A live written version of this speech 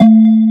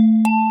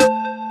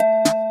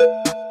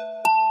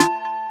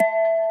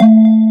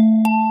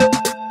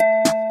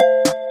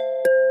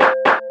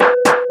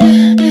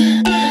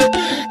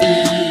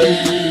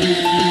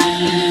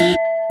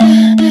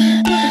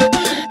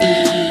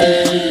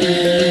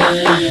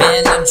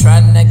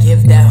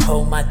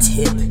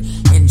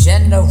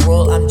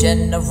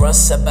in a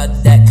rush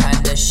about that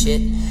kind of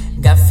shit.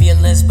 Got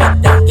feelings,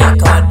 but don't get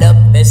caught up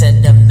in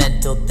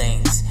sentimental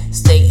things.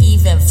 Stay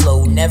even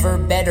flow, never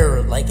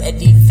better, like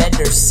Eddie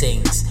Vedder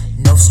sings.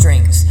 No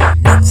strings,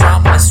 no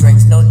promise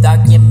rings, no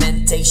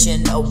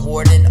documentation,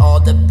 awarding all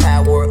the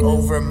power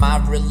over my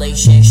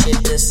relationship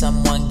to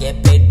someone,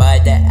 get paid by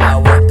the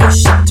hour.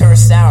 Cause shit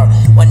turns sour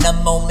when a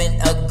moment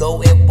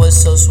ago it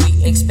was so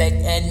sweet. Expect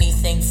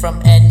anything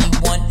from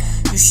anyone,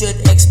 you should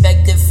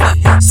expect defeat.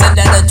 Send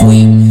out a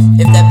tweet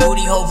if that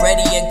booty hole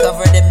ready and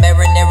covered in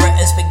marinara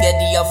and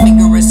spaghetti. Your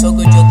finger is so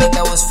good you'll think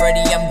I was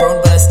Freddy. I'm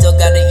grown but I still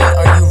gotta eat,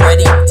 are you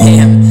ready?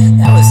 Damn,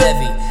 that was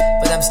heavy,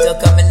 but I'm still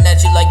coming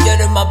at you like dirt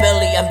in my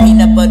belly. I'm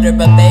peanut butter,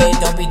 but babe,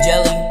 don't be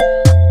jelly.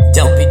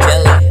 Don't be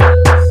jelly.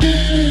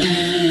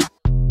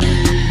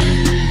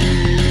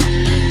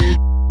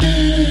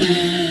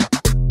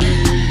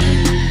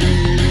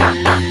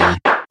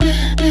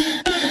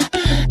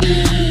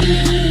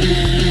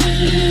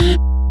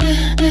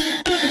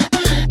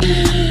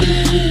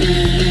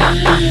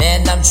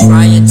 Man, I'm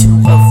trying to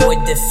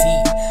avoid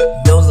defeat.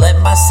 Don't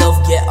let myself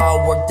get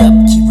all worked up,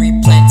 keep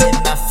replanting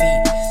my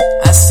feet.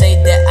 I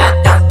say that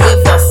I don't give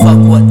a fuck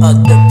what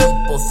other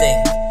people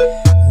think.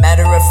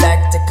 Matter of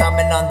fact, to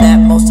comment on that,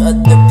 most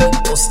other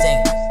people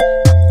stink.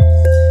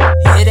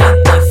 It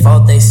ain't their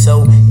fault, they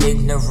so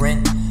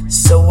ignorant.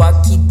 So I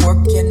keep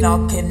working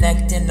on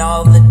connecting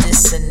all the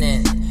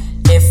dissonant.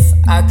 If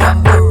I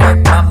come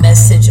correct, my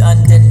message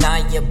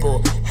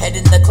undeniable. Head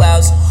in the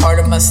clouds, heart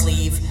on my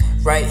sleeve,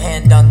 right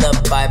hand on the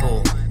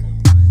Bible.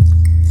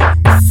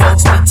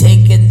 Folks be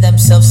taking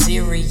themselves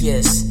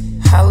serious.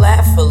 I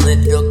laugh a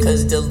little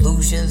cause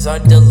delusions are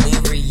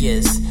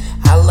delirious.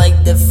 I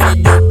like the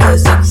fiddle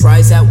cause it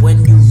cries out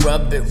when you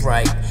rub it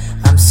right.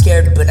 I'm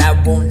scared but I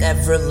won't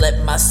ever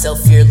let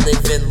myself fear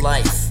living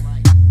life.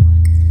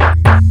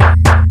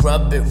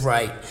 Rub it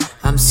right.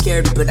 I'm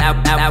scared but I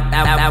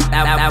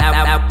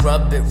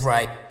rub it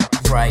right.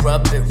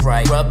 Rub it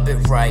right. Rub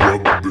it right.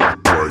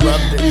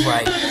 Rub it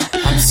right.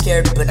 I'm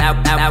scared but I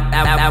rub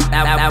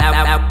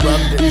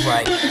it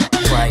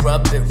right.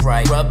 Rub it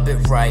right. Rub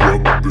it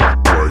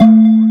right.